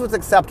 here's what's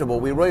acceptable.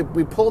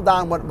 We pulled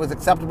down what was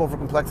acceptable for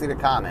complexity at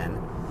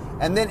common.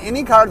 And then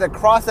any card that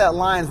crossed that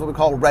line is what we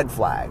call red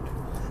flagged.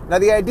 Now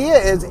the idea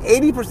is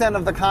 80%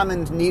 of the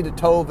commons need to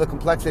toe the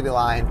complexity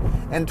line,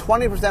 and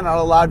 20% are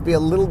allowed to be a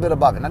little bit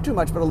above it. Not too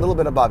much, but a little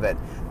bit above it.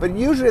 But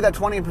usually that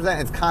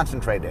 20% is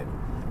concentrated.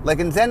 Like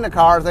in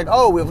Zendikar, it's like,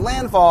 oh, we have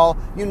landfall,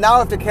 you now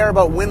have to care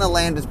about when a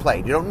land is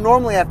played. You don't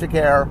normally have to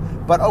care,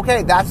 but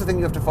okay, that's the thing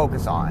you have to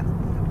focus on.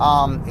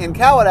 In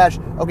Kaladesh,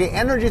 okay,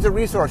 energy is a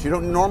resource you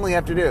don't normally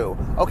have to do.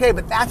 Okay,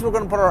 but that's where we're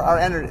going to put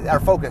our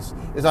focus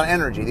is on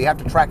energy. You have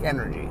to track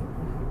energy.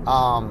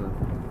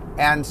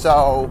 And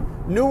so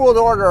New World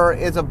Order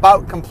is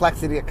about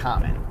complexity at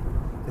common.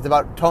 It's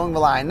about towing the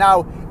line.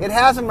 Now, it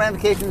has some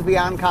ramifications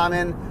beyond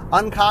common.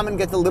 Uncommon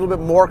gets a little bit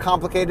more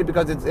complicated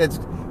because it's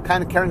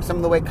kind of carrying some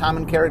of the weight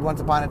common carried once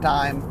upon a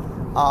time.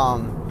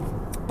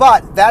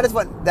 But that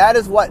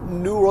is what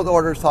New World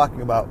Order is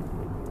talking about.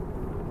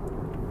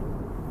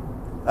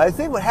 I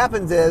think what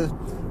happens is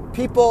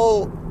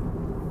people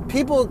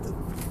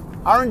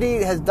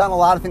R&D has done a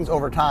lot of things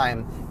over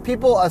time.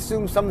 People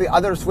assume some of the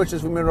other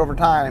switches we made over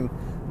time.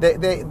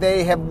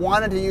 They have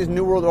wanted to use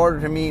New World Order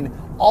to mean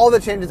all the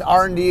changes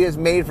R&D has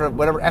made for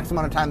whatever X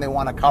amount of time they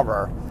want to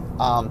cover.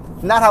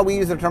 It's not how we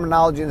use the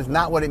terminology, and it's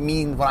not what it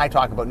means when I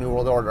talk about New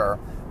World Order.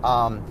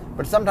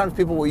 But sometimes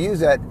people will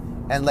use it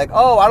and like,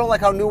 oh, I don't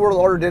like how New World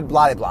Order did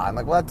blah, blah. I'm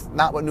like, well, that's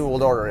not what New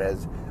World Order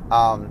is.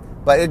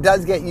 But it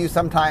does get used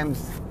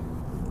sometimes.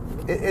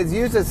 It's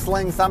used as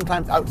slang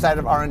sometimes outside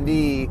of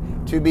R&D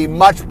to be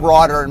much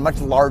broader and much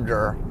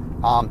larger.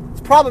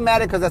 It's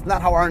problematic because that's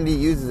not how R&D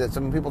uses it.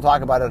 So when people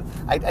talk about it,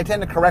 I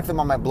tend to correct them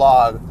on my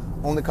blog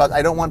only because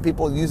I don't want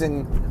people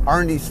using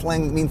R&D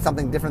slang means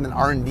something different than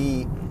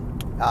R&D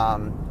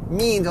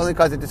means only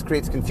because it just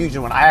creates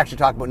confusion when I actually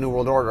talk about New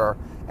World Order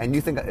and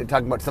you think I'm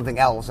talking about something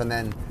else, and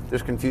then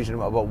there's confusion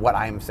about what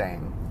I'm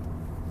saying.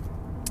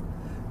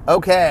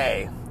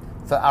 Okay,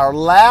 so our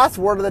last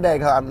word of the day,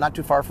 because I'm not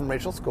too far from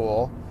Rachel's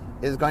school,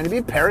 is going to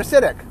be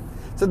parasitic.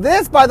 So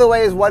this, by the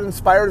way, is what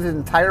inspired his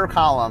entire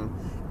column.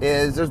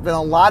 There's been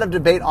a lot of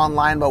debate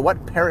online about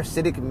what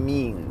parasitic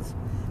means,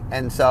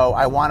 and so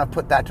I want to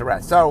put that to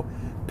rest. So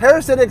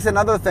parasitic's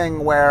another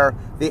thing where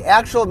the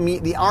actual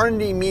the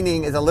R&D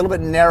meaning is a little bit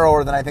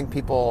narrower than I think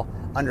people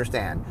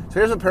understand. So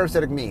here's what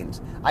parasitic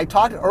means. I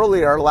talked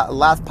earlier,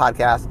 last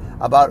podcast,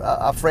 about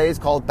a phrase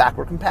called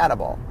backward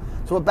compatible.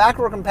 So what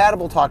backward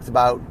compatible talks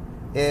about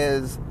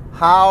is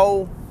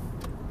how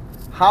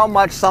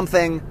much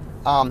something,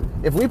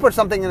 if we put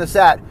something in a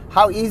set,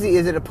 how easy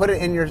is it to put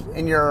it in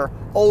your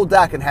old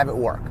deck and have it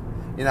work?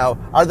 You know,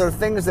 are there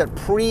things that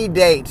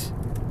predate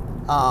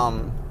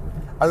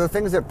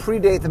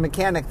the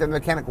mechanic that the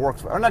mechanic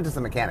works with, or not just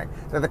the mechanic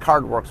that the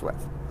card works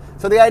with?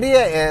 So the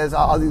idea is,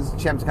 I'll use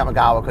Champs of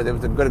Kamigawa because it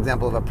was a good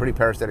example of a pretty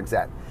parasitic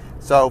set.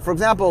 So, for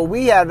example,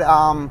 we had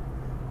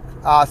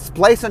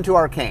Splice into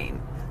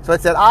Arcane. So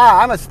it said,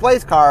 I'm a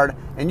Splice card,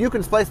 and you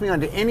can splice me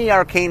onto any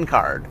Arcane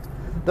card.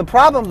 The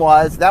problem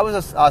was, that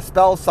was a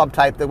spell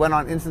subtype that went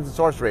on instants and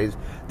sorceries.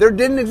 There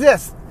didn't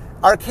exist.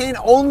 Arcane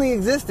only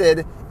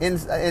existed in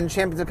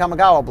Champions of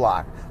Kamigawa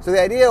block. So the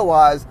idea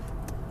was,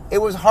 it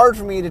was hard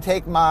for me to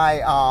take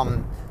my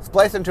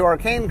Splice into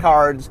Arcane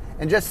cards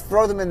and just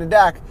throw them in the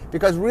deck,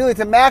 because really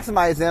to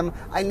maximize them,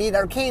 I need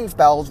Arcane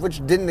spells,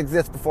 which didn't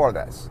exist before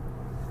this.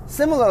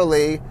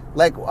 Similarly,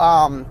 like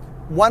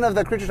one of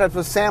the creature types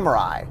was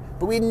Samurai,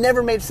 but we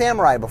never made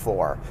Samurai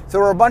before. So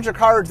there were a bunch of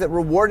cards that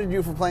rewarded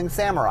you for playing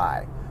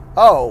Samurai.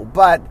 Oh,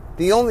 but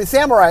the only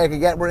Samurai I could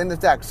get were in this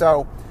deck.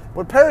 So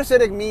what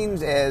parasitic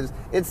means is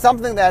it's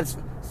something that's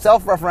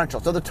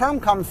self-referential. So the term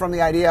comes from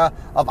the idea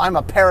of I'm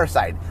a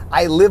parasite.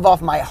 I live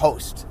off my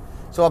host.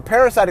 So a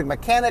parasitic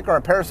mechanic or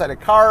a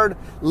parasitic card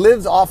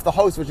lives off the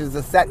host, which is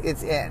the set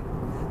it's in.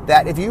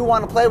 That if you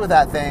want to play with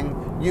that thing,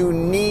 you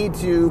need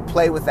to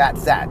play with that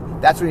set.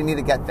 That's where you need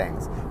to get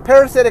things.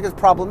 Parasitic is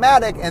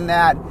problematic in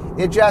that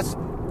it just,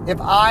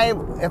 if I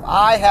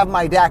have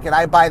my deck and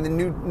I buy the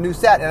new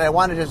set and I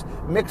want to just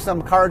mix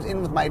some cards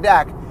in with my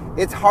deck,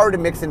 it's hard to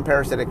mix in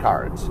parasitic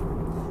cards.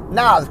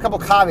 Now, there's a couple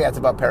caveats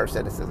about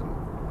parasiticism.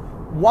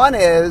 One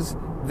is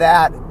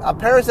that a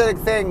parasitic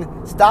thing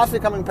stops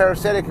becoming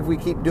parasitic if we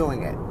keep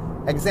doing it.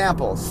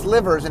 Example,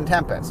 Slivers in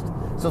Tempest.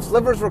 So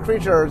Slivers were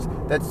creatures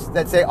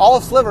that say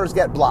all Slivers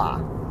get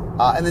blah.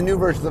 And the new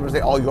version of Slivers say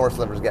all your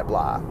Slivers get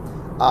blah.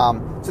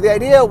 So the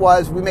idea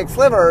was we make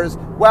Slivers,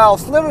 well,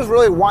 Slivers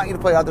really want you to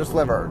play other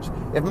Slivers.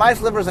 If my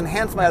Slivers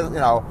enhance my,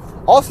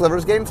 all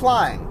Slivers gain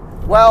flying.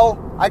 Well,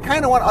 I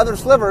kind of want other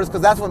Slivers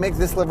because that's what makes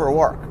this Sliver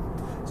work.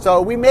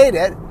 So we made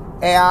it.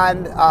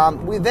 And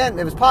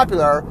it was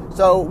popular,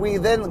 so we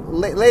then,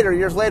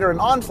 years later in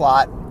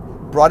Onslaught,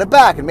 brought it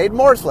back and made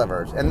more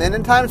Slivers. And then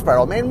in Time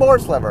Spiral, made more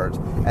Slivers.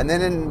 And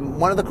then in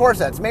one of the core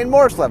sets, made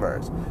more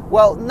Slivers.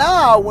 Well,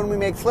 now when we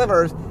make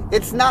Slivers,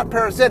 it's not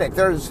parasitic.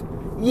 There's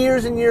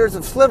years and years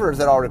of Slivers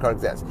that already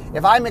exist.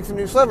 If I make some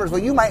new Slivers,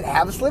 well, you might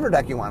have a Sliver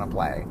deck you want to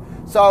play.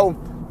 So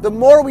the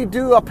more we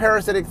do a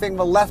parasitic thing,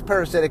 the less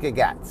parasitic it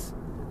gets.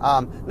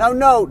 Now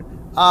note,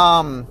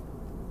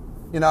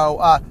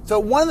 so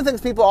one of the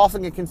things people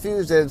often get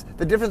confused is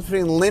the difference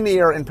between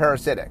linear and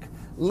parasitic.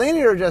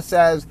 Linear just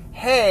says,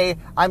 hey,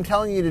 I'm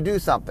telling you to do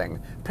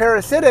something.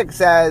 Parasitic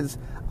says,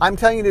 I'm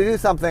telling you to do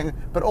something,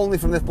 but only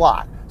from this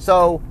block.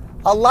 So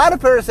a lot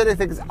of parasitic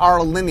things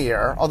are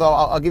linear, although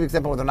I'll give you an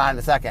example where they're not in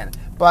a second.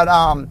 But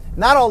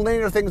not all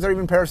linear things are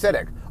even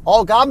parasitic.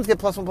 All goblins get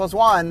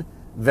 +1/+1,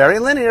 very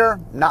linear,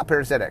 not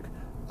parasitic.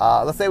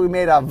 Let's say we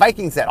made a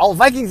Viking set. All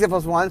Vikings get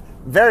 +1,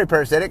 very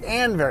parasitic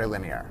and very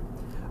linear.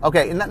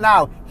 Okay,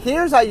 now,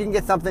 here's how you can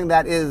get something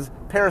that is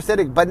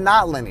parasitic but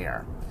not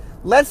linear.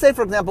 Let's say,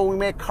 for example, we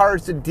make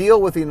cards to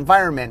deal with the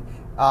environment.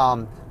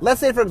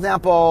 Let's say, for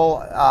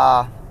example,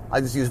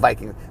 I'll just use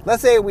Vikings.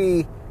 Let's say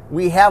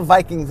we have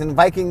Vikings and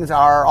Vikings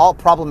are all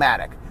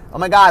problematic. Oh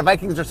my God,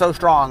 Vikings are so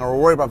strong, or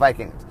we're worried about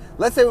Vikings.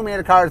 Let's say we made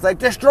a card that's like,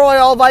 destroy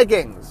all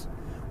Vikings.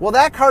 Well,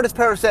 that card is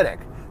parasitic.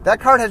 That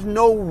card has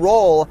no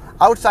role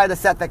outside a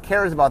set that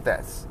cares about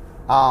this.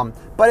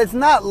 But it's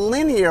not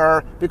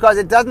linear because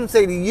it doesn't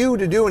say to you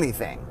to do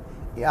anything.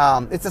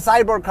 It's a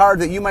sideboard card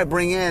that you might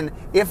bring in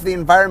if the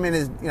environment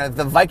is,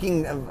 the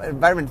Viking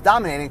environment is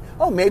dominating.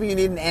 Oh, maybe you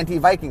need an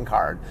anti-Viking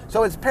card.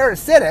 So it's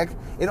parasitic.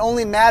 It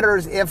only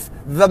matters if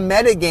the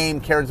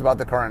metagame cares about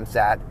the current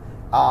set.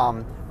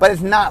 But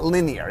it's not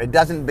linear. It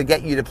doesn't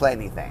beget you to play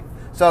anything.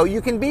 So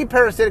you can be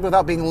parasitic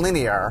without being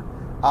linear.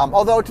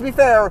 Although, to be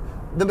fair,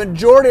 the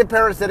majority of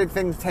parasitic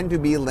things tend to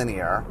be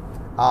linear.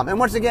 And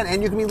once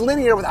again, you can be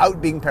linear without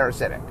being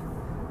parasitic.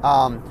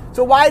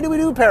 So why do we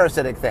do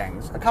parasitic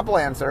things? A couple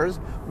answers.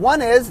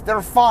 One is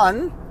they're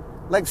fun.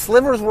 Like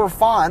Slivers were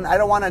fun. I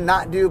don't want to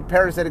not do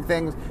parasitic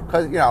things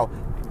because,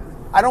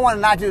 I don't want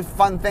to not do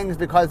fun things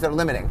because they're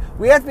limiting.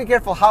 We have to be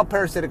careful how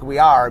parasitic we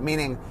are,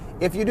 meaning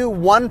if you do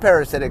one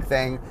parasitic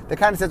thing, that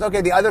kind of says,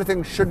 okay, the other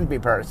thing shouldn't be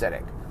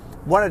parasitic.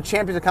 One of the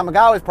Champions of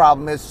Kamigawa's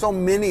problem is so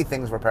many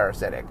things were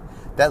parasitic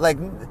that like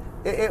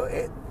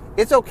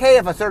it's okay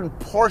if a certain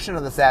portion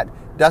of the set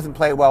doesn't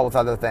play well with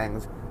other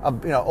things,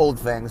 old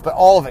things, but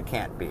all of it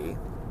can't be.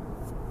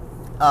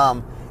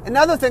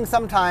 Another thing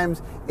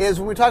sometimes is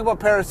when we talk about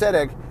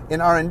parasitic in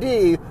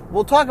R&D,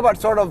 we'll talk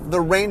about sort of the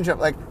range of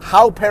like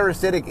how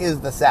parasitic is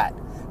the set,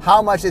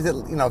 how much is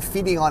it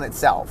feeding on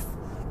itself,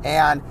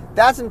 and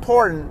that's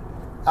important.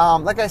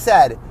 Like I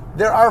said,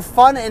 there are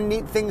fun and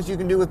neat things you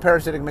can do with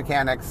parasitic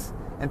mechanics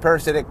and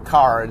parasitic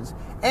cards.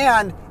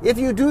 And if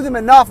you do them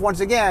enough, once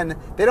again,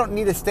 they don't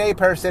need to stay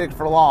parasitic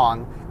for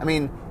long. I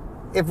mean,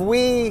 if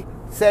we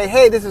say,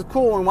 hey, this is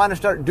cool and we want to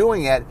start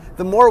doing it,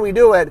 the more we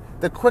do it,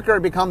 the quicker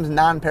it becomes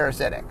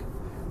non-parasitic.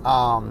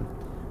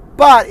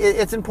 But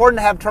it's important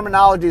to have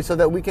terminology so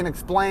that we can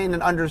explain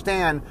and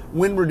understand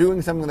when we're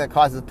doing something that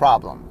causes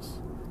problems.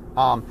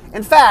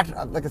 In fact,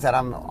 like I said,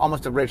 I'm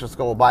almost a racial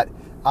school, but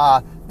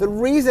the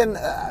reason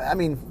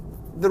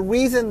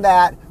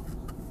that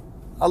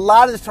a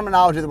lot of this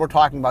terminology that we're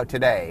talking about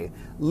today,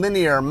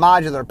 linear,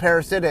 modular,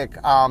 parasitic,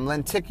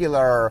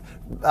 lenticular,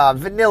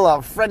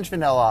 vanilla, French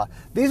vanilla,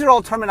 these are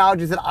all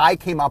terminologies that I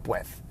came up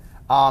with.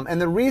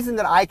 And the reason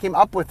that I came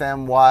up with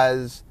them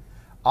was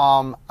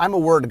I'm a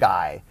word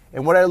guy.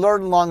 And what I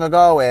learned long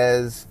ago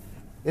is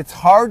it's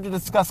hard to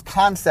discuss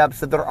concepts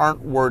that there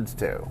aren't words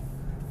to.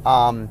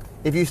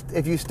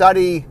 If you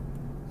study,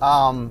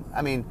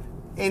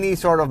 any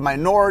sort of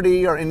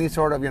minority or any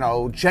sort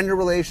of, gender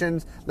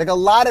relations, like a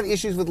lot of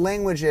issues with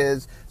language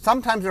is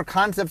sometimes there are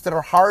concepts that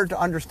are hard to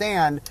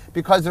understand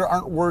because there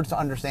aren't words to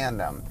understand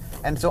them.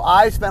 And so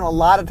I spent a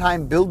lot of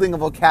time building a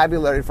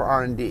vocabulary for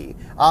R&D.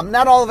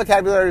 Not all the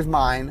vocabulary is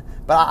mine,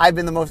 but I've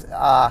been the most,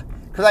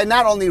 because I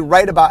not only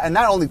write about and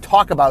not only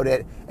talk about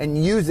it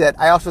and use it,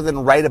 I also then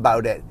write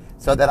about it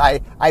so that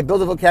I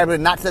build a vocabulary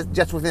not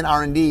just within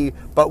R&D,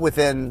 but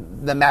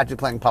within the Magic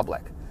playing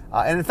public.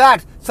 And in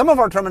fact, some of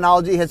our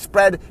terminology has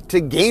spread to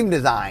game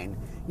design.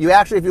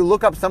 If you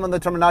look up some of the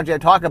terminology I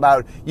talk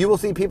about, you will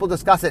see people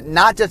discuss it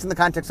not just in the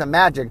context of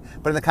Magic,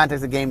 but in the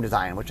context of game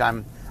design, which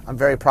I'm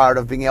very proud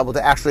of being able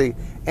to actually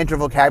enter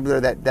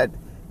vocabulary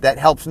that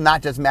helps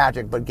not just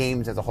Magic, but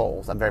games as a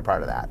whole. So I'm very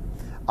proud of that.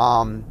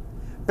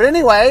 But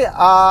anyway,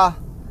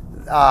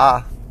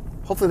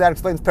 hopefully that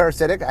explains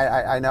parasitic.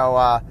 I know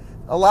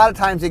a lot of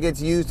times it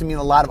gets used to mean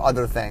a lot of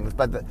other things,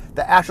 but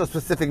the actual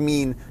specific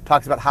mean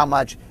talks about how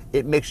much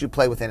it makes you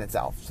play within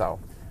itself. So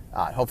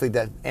hopefully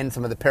that ends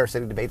some of the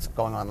parasitic debates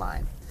going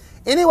online.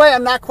 Anyway,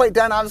 I'm not quite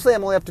done, obviously.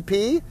 I'm only up to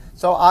pee.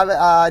 So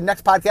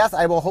next podcast,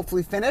 I will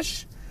hopefully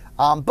finish.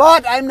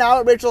 But I'm now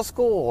at Rachel's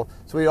school.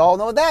 So we all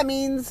know what that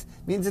means.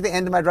 It means at the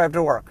end of my drive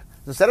to work.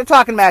 So instead of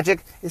talking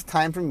magic, it's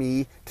time for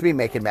me to be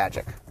making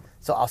magic.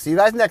 So I'll see you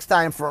guys next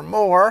time for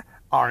more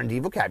R&D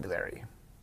vocabulary.